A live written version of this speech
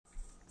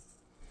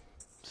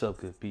What's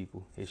up, good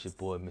people? It's your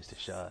boy, Mr.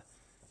 Shaw.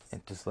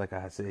 And just like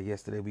I said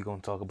yesterday, we're going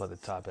to talk about the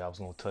topic I was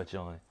going to touch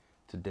on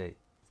today.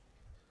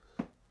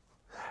 A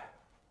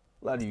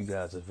lot of you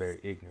guys are very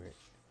ignorant,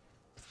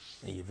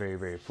 and you're very,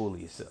 very full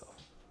of yourself.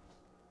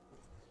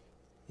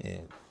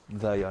 And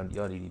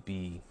y'all need to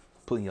be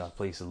putting y'all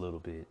place a little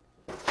bit.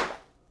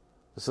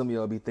 Some of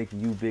y'all be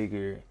thinking you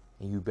bigger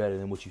and you better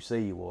than what you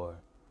say you are.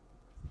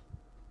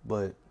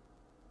 But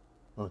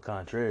on the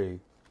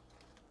contrary,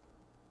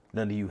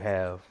 none of you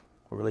have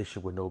a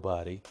relationship with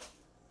nobody.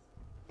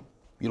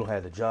 You don't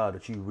have the job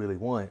that you really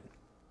want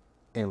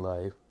in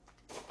life.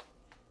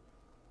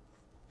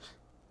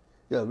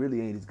 Y'all really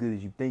ain't as good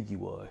as you think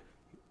you are.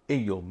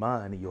 In your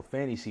mind, in your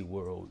fantasy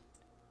world,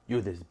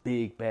 you're this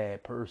big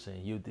bad person.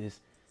 You're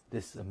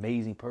this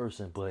amazing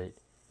person, but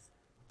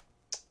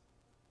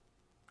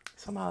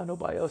somehow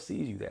nobody else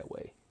sees you that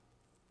way.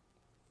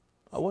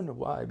 I wonder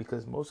why,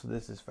 because most of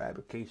this is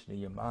fabrication in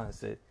your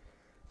mindset,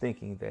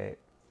 thinking that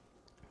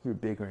you're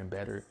bigger and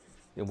better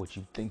than what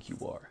you think you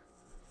are.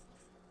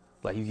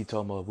 Like you keep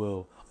talking about,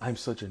 well, I'm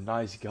such a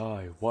nice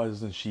guy. Why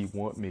doesn't she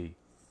want me?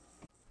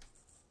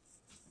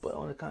 But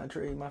on the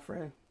contrary, my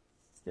friend,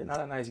 you're not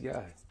a nice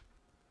guy.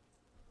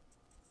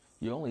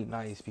 You're only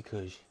nice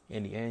because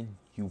in the end,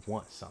 you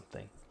want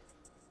something.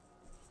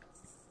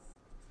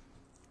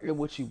 And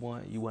what you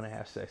want to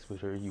have sex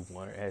with her. You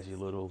want her as your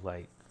little,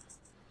 like,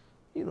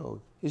 is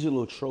your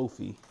little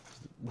trophy,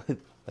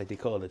 like they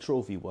call it a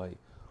trophy wife,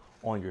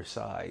 on your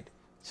side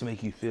to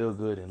make you feel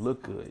good and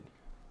look good.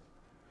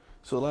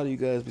 So a lot of you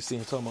guys be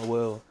talking about,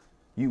 well,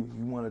 you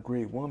want a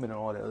great woman and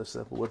all that other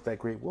stuff, but what if that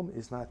great woman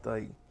is not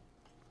like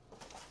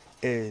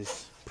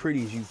as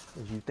pretty as you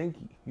think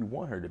you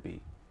want her to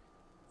be?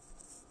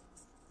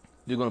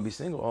 You're gonna be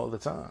single all the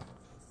time.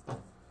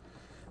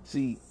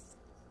 See,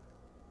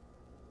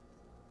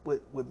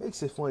 what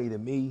makes it funny to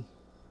me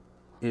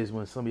is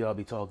when some of y'all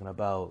be talking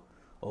about,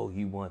 oh,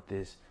 you want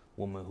this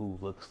woman who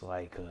looks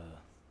like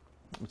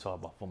I'm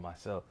talking about for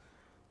myself.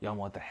 Y'all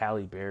want the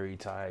Halle Berry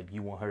type.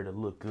 You want her to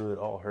look good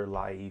all her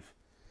life,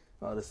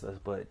 all this stuff.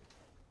 But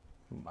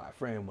my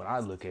friend, when I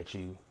look at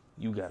you,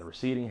 you got a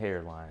receding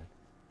hairline.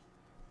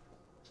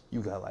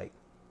 You like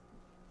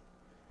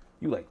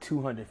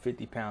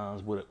 250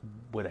 pounds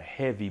with a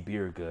heavy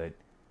beard gut.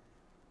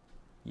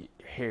 Your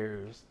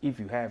hairs,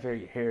 if you have hair,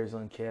 your hair is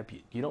unkept.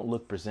 You don't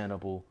look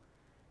presentable,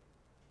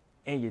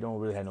 and you don't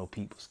really have no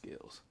people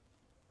skills.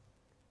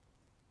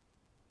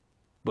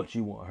 But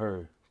you want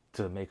her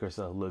to make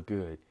herself look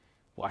good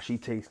while she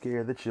takes care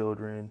of the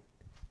children,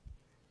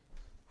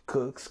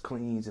 cooks,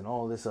 cleans, and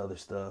all this other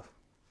stuff.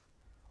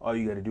 All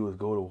you got to do is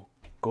go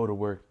to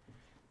work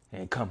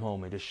and come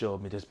home and just show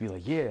up and just be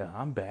like, yeah,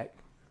 I'm back.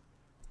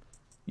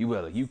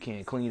 You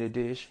can't clean a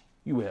dish.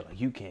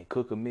 You can't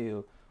cook a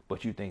meal,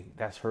 but you think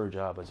that's her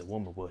job as a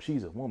woman. Well,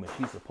 she's a woman.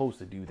 She's supposed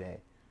to do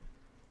that.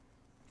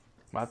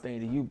 My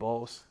thing to you,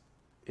 boss,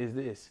 is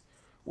this.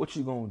 What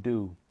you gonna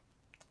do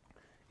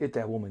if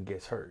that woman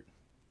gets hurt?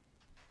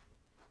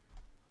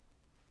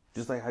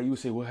 Just like how you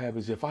say, what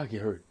happens if I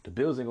get hurt? The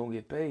bills ain't gonna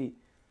get paid.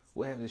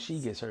 What happens if she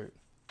gets hurt?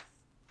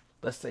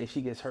 Let's say she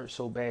gets hurt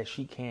so bad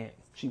she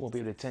won't be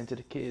able to attend to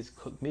the kids,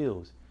 cook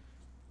meals.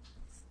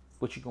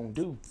 What you gonna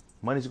do?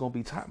 Money's gonna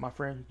be tight, my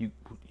friend. You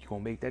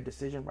gonna make that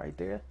decision right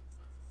there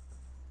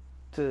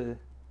to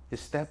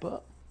step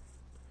up?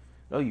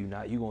 No, you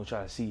not. You gonna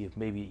try to see if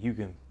maybe you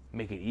can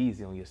make it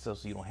easy on yourself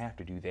so you don't have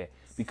to do that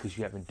because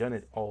you haven't done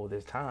it all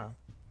this time.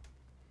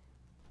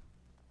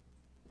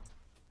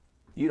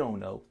 You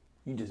don't know.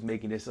 You just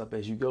making this up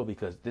as you go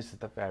because this is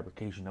the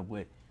fabrication of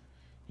what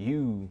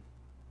you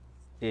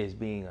is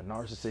being a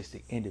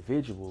narcissistic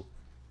individual,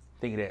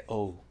 thinking that,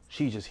 oh,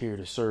 she's just here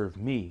to serve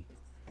me.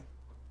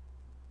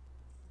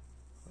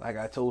 Like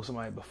I told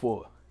somebody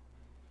before,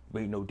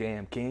 we ain't no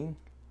damn king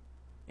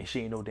and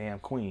she ain't no damn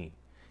queen.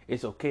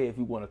 It's okay if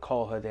you want to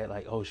call her that,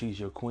 like, oh, she's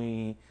your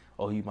queen,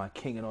 oh, you my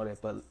king and all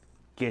that, but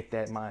get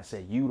that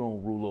mindset. You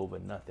don't rule over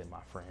nothing,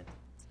 my friend.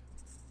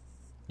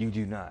 You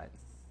do not.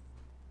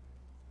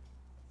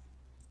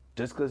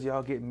 Just because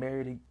y'all get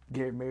married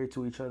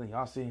to each other and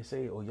y'all sit and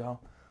say, oh,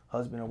 y'all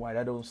husband and wife,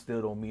 that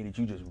still don't mean that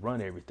you just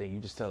run everything. You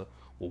just tell her,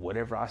 well,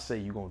 whatever I say,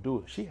 you're going to do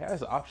it. She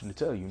has the option to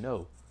tell you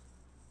no.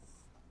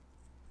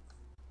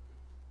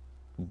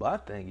 My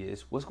thing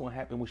is, what's going to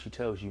happen when she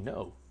tells you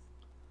no?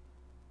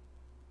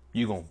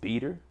 You going to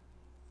beat her?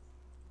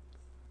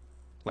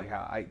 Like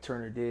how Ike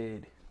Turner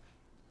did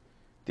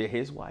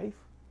his wife?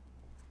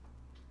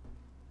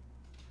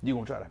 You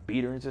going to try to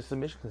beat her into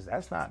submission? Because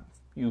that's not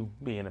you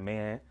being a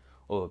man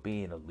or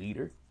being a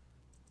leader.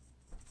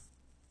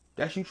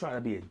 That's you trying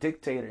to be a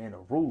dictator and a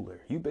ruler.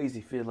 You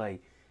basically feel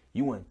like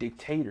you want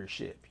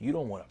dictatorship. You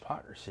don't want a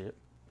partnership.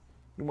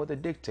 You want the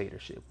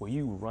dictatorship where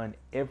you run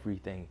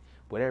everything.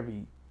 Whatever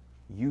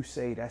you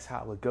say, that's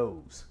how it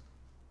goes.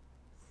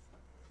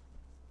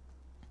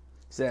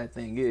 Sad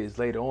thing is,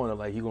 later on,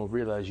 like, you're going to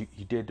realize you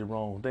did the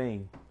wrong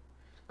thing.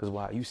 Because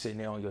while you sitting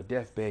there on your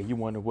deathbed, you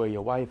wonder where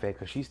your wife at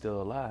because she's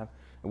still alive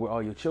and where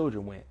all your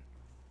children went.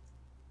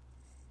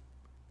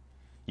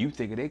 You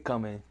thinking they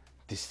coming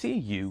to see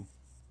you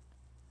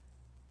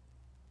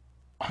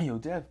on your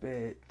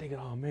deathbed thinking,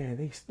 oh man,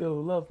 they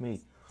still love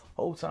me.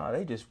 Whole time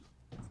they just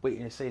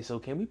waiting to say, so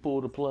can we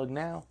pull the plug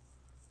now?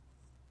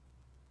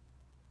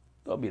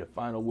 That'll be the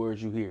final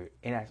words you hear.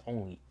 And that's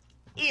only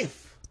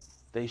if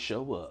they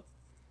show up.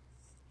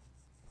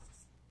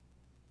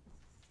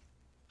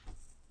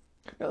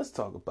 Now let's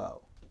talk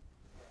about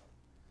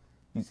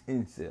these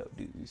incel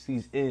dudes.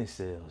 These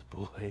incels,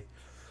 boy.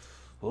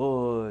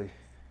 Boy,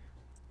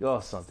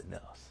 y'all something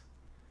else.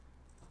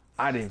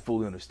 I didn't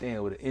fully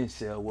understand what an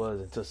incel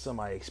was until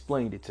somebody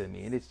explained it to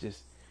me. And it's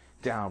just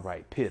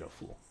downright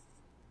pitiful.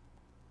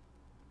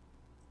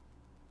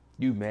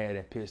 You mad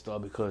and pissed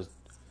off because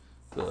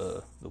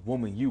the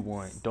woman you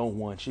want don't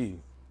want you.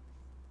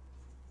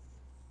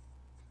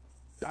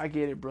 I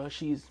get it, bro.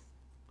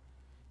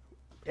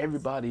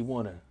 Everybody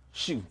wanna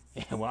shoot.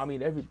 And when I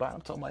mean everybody,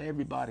 I'm talking about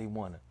everybody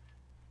wanna.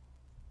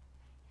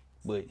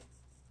 But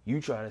you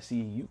try to see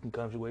you can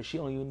come to where she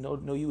don't even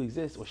know you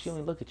exist, or she don't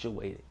even look at your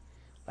way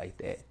like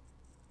that.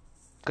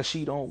 Cause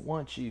she don't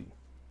want you.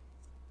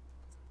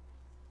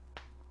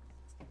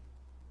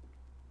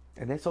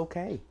 And that's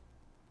okay.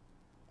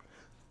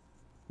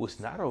 What's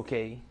not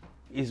okay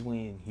is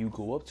when you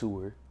go up to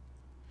her,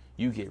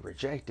 you get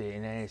rejected,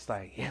 and then it's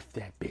like, F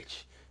that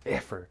bitch.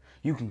 F her.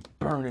 You can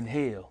burn in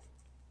hell.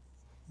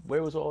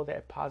 Where was all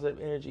that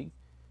positive energy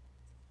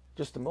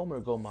just a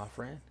moment ago, my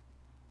friend?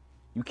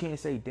 You can't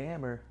say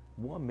damn her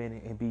 1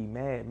 minute and be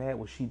mad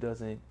when she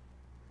doesn't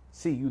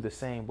see you the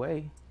same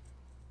way.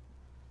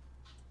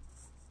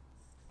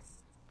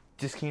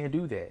 Just can't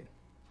do that.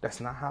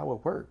 That's not how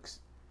it works.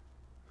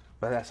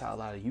 But that's how a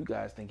lot of you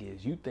guys think it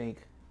is. You think,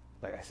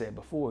 like I said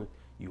before,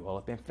 you all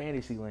up in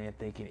fantasy land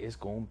thinking it's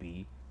going to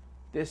be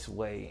this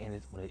way.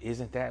 And when it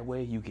isn't that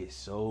way, you get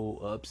so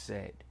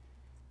upset.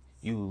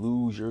 You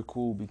lose your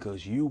cool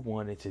because you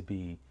want it to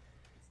be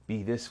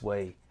this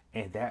way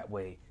and that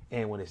way.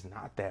 And when it's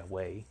not that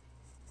way,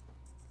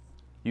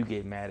 you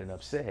get mad and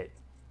upset.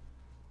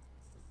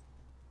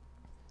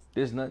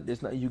 There's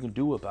nothing you can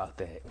do about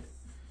that.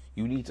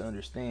 You need to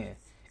understand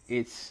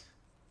it's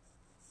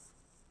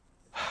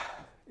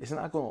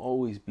not going to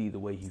always be the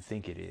way you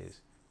think it is.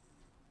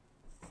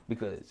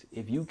 Because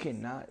if you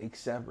cannot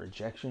accept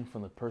rejection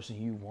from the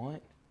person you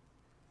want,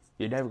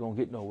 you're never going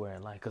to get nowhere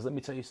in life. Because let me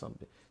tell you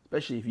something,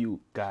 especially if you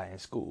guy in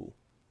school,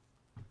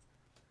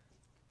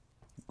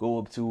 go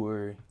up to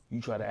her, you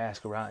try to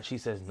ask her out, she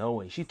says no,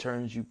 and she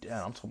turns you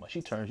down. I'm talking about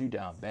she turns you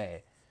down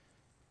bad.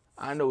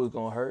 I know it's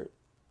going to hurt,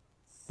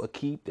 but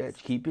keep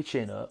your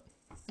chin up.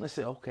 Let's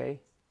say, okay,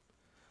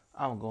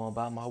 I'm going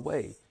about my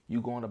way. You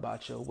going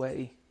about your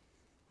way.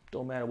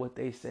 Don't matter what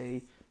they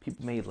say.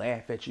 People may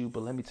laugh at you,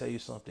 but let me tell you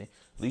something.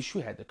 At least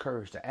you had the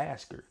courage to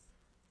ask her.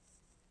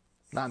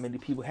 Not many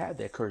people have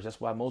that courage.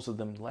 That's why most of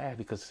them laugh,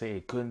 because they say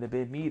it couldn't have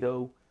been me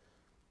though.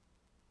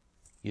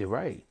 You're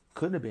right.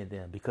 Couldn't have been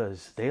them,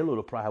 because their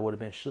little pride would have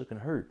been shook and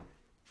hurt.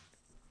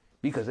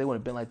 Because they would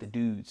have been like the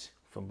dudes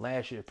from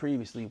last year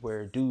previously,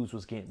 where dudes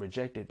was getting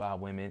rejected by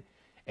women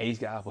and these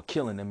guys were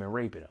killing them and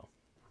raping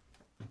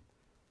them.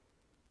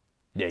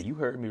 Yeah, you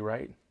heard me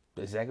right.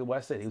 That's exactly what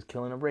I said. He was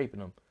killing and raping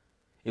them.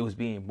 It was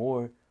being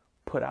more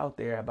put out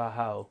there about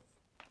how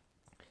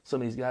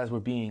some of these guys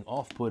were being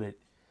off-putted.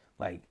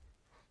 Like,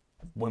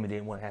 women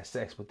didn't want to have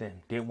sex with them.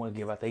 Didn't want to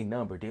give out their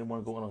number. Didn't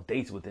want to go on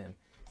dates with them.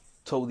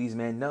 Told these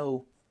men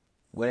no.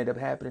 What ended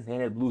up happening? They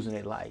ended up losing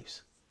their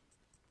lives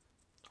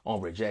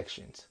on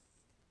rejections.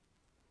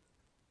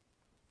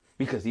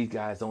 Because these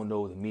guys don't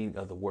know the meaning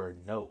of the word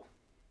no.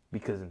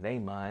 Because in their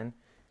mind,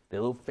 their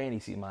little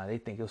fantasy mind, they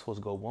think it's supposed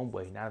to go one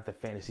way. Now that the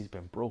fantasy's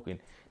been broken,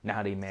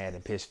 now they mad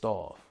and pissed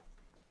off.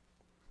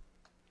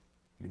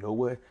 You know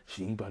what?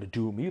 She ain't about to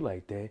do me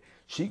like that.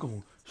 She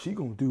gon'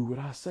 do what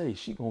I say.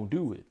 She gon'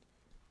 do it.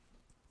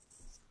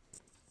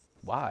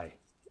 Why?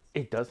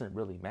 It doesn't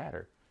really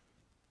matter.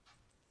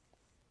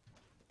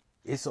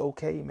 It's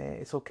okay, man.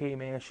 It's okay,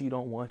 man. She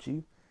don't want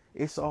you.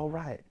 It's all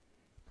right.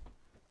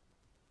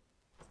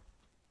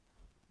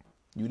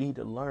 You need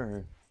to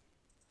learn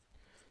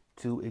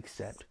to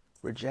accept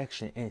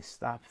rejection and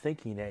stop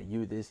thinking that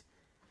you're this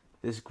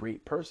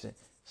great person.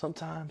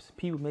 Sometimes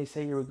people may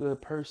say you're a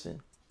good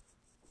person,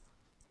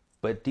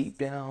 but deep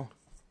down,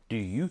 do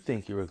you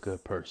think you're a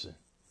good person?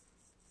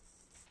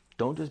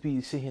 Don't just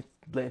be sitting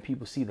letting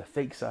people see the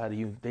fake side of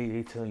you.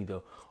 They tell you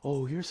though,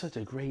 oh, you're such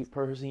a great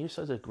person. You're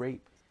such a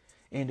great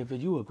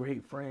individual, a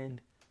great friend.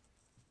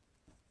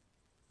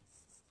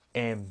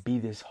 And be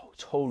this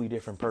totally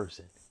different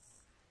person.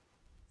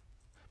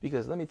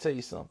 Because let me tell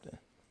you something.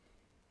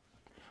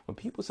 When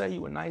people say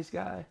you're a nice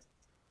guy,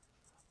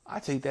 I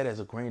take that as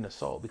a grain of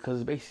salt, because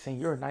it's basically saying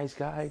you're a nice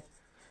guy,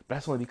 but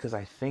that's only because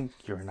I think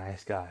you're a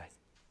nice guy,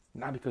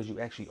 not because you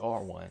actually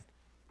are one.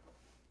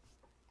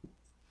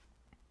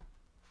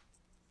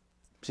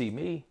 See,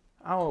 me,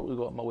 I don't really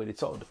go out my way to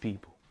talk to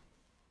people.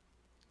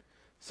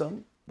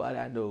 Somebody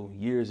I know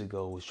years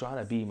ago was trying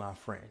to be my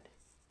friend.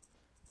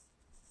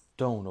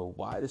 Don't know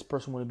why this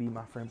person wanted to be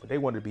my friend, but they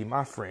wanted to be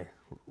my friend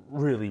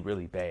really,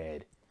 really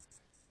bad.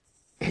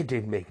 It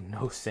didn't make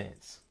no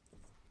sense.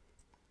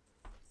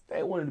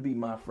 They wanted to be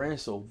my friend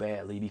so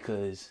badly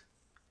because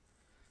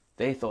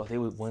they thought they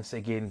would, once they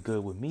get in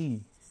good with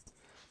me,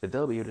 that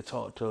they'll be able to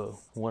talk to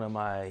one of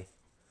my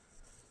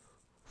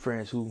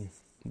friends who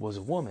was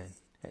a woman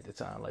at the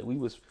time. Like, we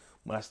was,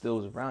 when I still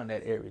was around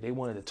that area, they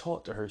wanted to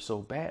talk to her so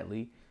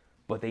badly,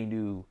 but they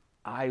knew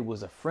I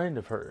was a friend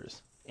of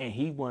hers, and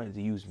he wanted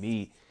to use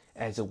me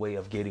as a way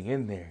of getting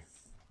in there.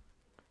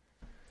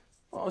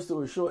 Long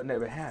story short, it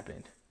never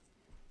happened.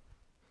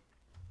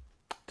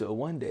 Till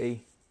one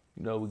day,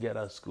 we get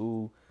out of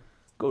school,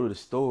 go to the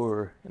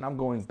store, and I'm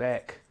going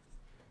back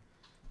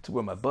to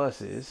where my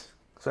bus is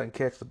so I can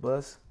catch the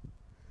bus.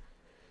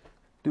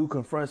 Dude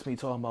confronts me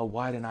talking about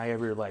why don't I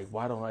ever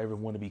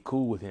want to be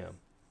cool with him.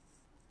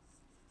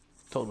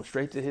 Told him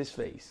straight to his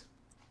face,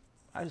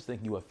 I just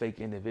think you a fake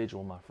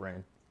individual, my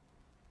friend.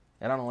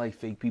 And I don't like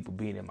fake people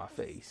being in my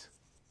face.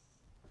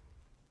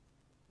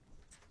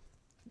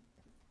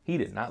 He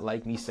did not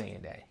like me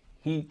saying that.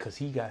 Because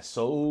he got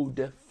so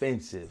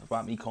defensive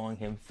about me calling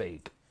him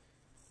fake.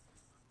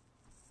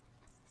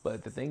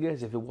 But the thing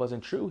is, if it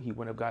wasn't true, he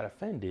wouldn't have got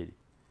offended.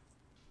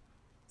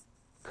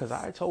 Because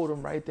I told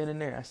him right then and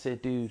there, I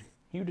said, dude,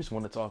 you just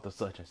want to talk to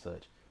such and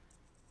such.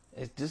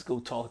 Just go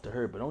talk to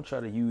her, but don't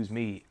try to use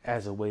me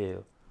as a way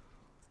of,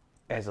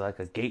 as like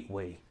a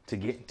gateway to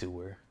getting to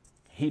her.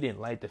 He didn't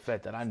like the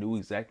fact that I knew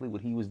exactly what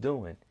he was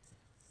doing.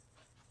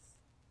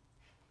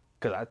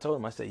 Because I told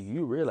him, I said,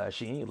 you realize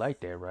she ain't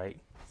like that, right?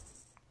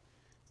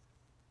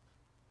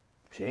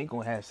 She ain't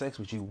going to have sex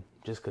with you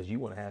just because you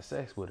want to have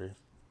sex with her.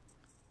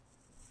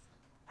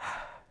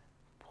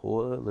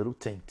 Poor little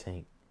Tink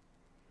Tink.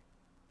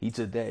 He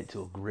took that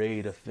to a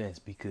great offense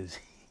because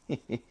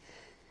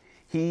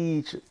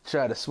he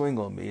tried to swing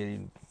on me.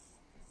 And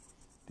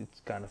it's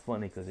kind of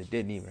funny because it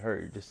didn't even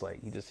hurt. Just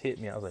like, he just hit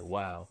me. I was like,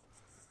 wow.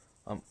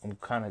 I'm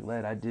kind of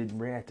glad I didn't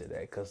react to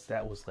that because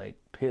that was like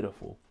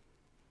pitiful.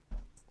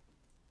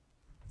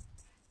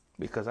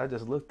 Because I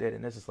just looked at it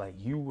and it's just like,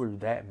 you were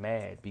that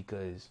mad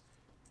because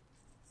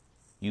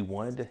you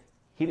wanted to,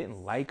 he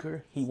didn't like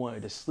her. He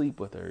wanted to sleep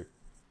with her.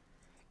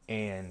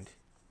 And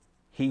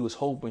he was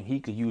hoping he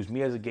could use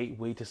me as a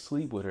gateway to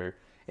sleep with her.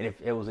 And if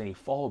there was any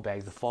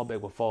fallback, the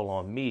fallback would fall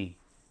on me.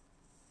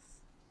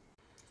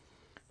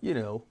 A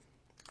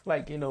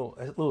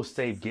little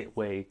safe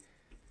getaway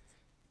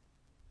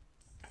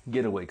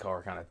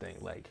car kind of thing.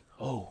 Like,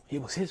 oh,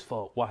 it was his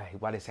fault. Why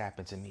this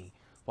happened to me?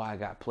 Why I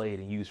got played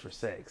and used for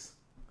sex?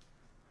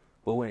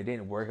 But when it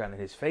didn't work out in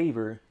his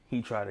favor,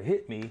 he tried to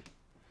hit me.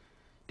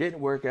 Didn't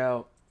work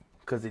out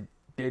because it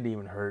didn't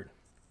even hurt.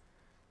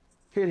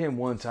 Hit him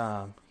one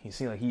time. He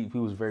seemed like he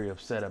was very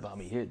upset about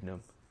me hitting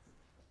him.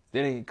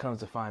 Then it comes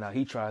to find out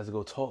he tries to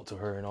go talk to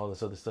her and all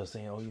this other stuff,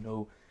 saying,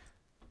 oh,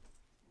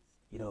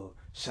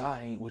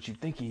 Shy ain't what you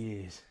think he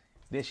is.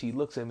 Then she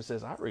looks at him and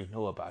says, I already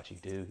know about you,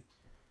 dude.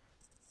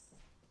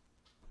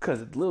 Because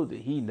little did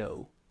he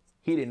know.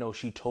 He didn't know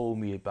she told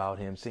me about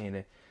him, saying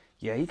that,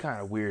 yeah, he kind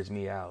of weirds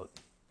me out.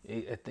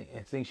 I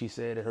think she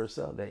said it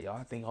herself that,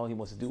 I think all he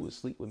wants to do is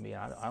sleep with me.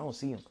 I don't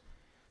see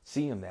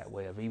him that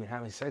way of even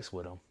having sex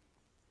with him.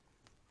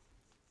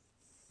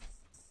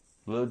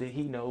 Little did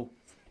he know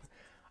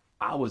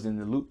I was in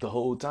the loop the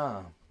whole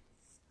time.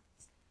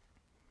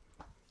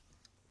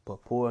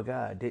 But poor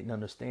guy didn't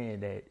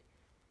understand that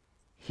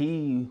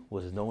he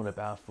was known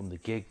about from the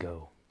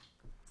get-go.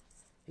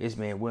 This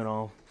man went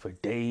on for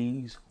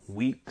days,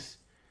 weeks,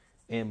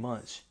 and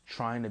months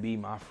trying to be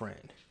my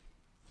friend.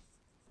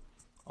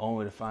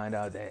 Only to find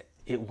out that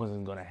it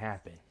wasn't going to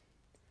happen.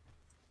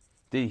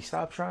 Did he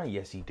stop trying?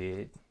 Yes, he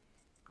did.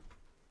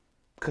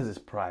 Because his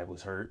pride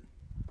was hurt.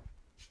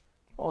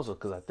 Also,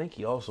 because I think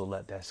he also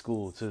left that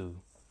school too.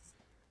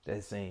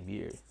 That same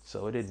year.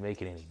 So it didn't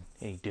make it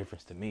any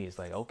difference to me. It's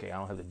like, okay, I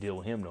don't have to deal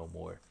with him no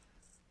more.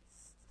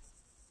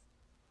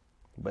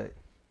 But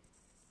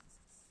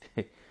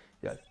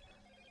yeah,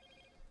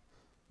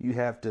 you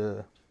have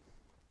to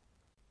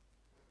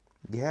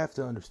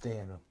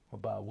understand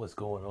about what's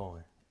going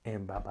on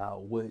and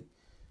about what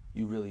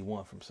you really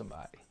want from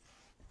somebody.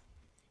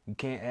 You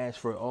can't ask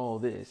for all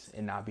this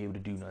and not be able to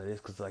do none of this.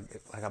 Because like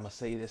I'm going to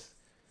say this,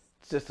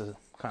 just to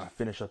kind of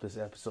finish up this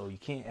episode, you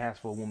can't ask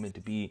for a woman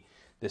to be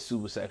this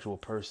super sexual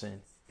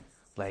person,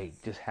 like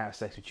just have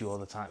sex with you all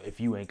the time if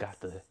you ain't got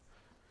the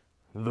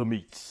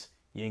meats,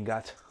 you ain't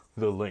got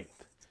the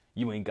length,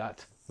 you ain't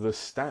got the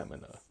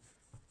stamina.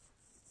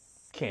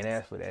 Can't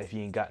ask for that if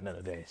you ain't got none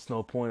of that. It's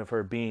no point of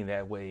her being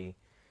that way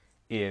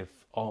if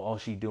all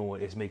she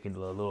doing is making a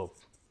little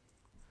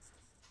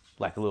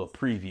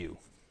preview.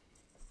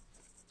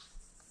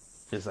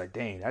 It's like,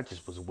 dang, that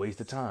just was a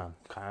waste of time.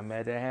 Kind of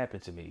mad that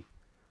happened to me.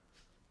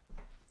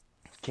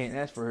 Can't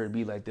ask for her to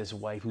be like this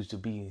wife who's to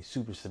be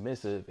super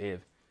submissive if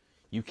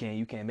you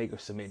can't make her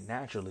submit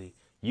naturally.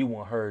 You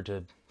want her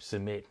to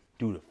submit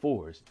due to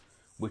force,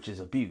 which is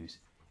abuse.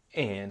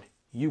 And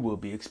you will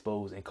be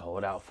exposed and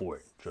called out for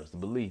it. Trust and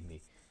believe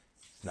me.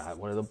 It's not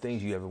one of them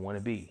things you ever want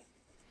to be.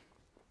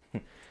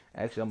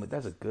 Actually,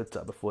 that's a good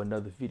topic for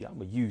another video. I'm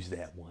going to use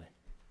that one.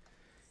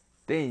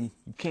 Then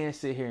you can't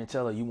sit here and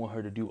tell her you want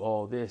her to do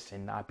all this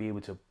and not be able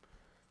to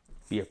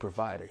be a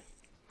provider.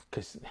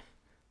 Because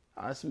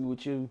honestly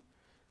with you,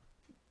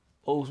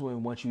 Most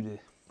women want you to,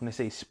 when they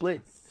say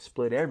split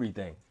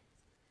everything,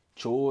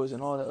 chores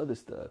and all the other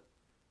stuff.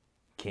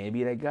 Can't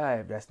be that guy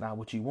if that's not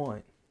what you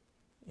want.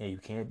 And you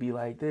can't be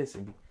like this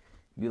and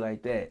be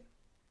like that.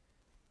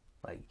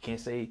 Like, you can't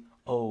say,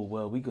 oh,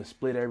 well, we can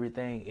split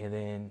everything and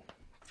then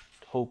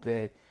hope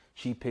that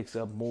she picks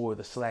up more of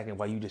the slacking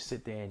while you just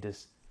sit there and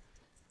just,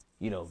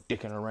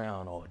 dicking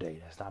around all day.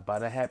 That's not about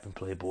to happen,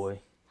 Playboy.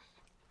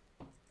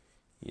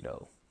 You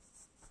know,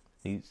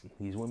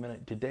 these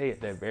women today,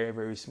 they're very,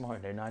 very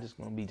smart. They're not just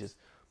going to be just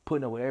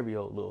putting up with every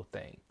old little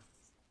thing.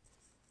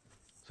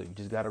 So you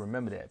just got to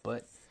remember that.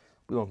 But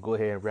we're going to go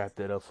ahead and wrap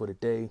that up for the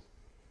day.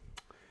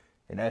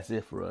 And that's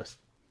it for us.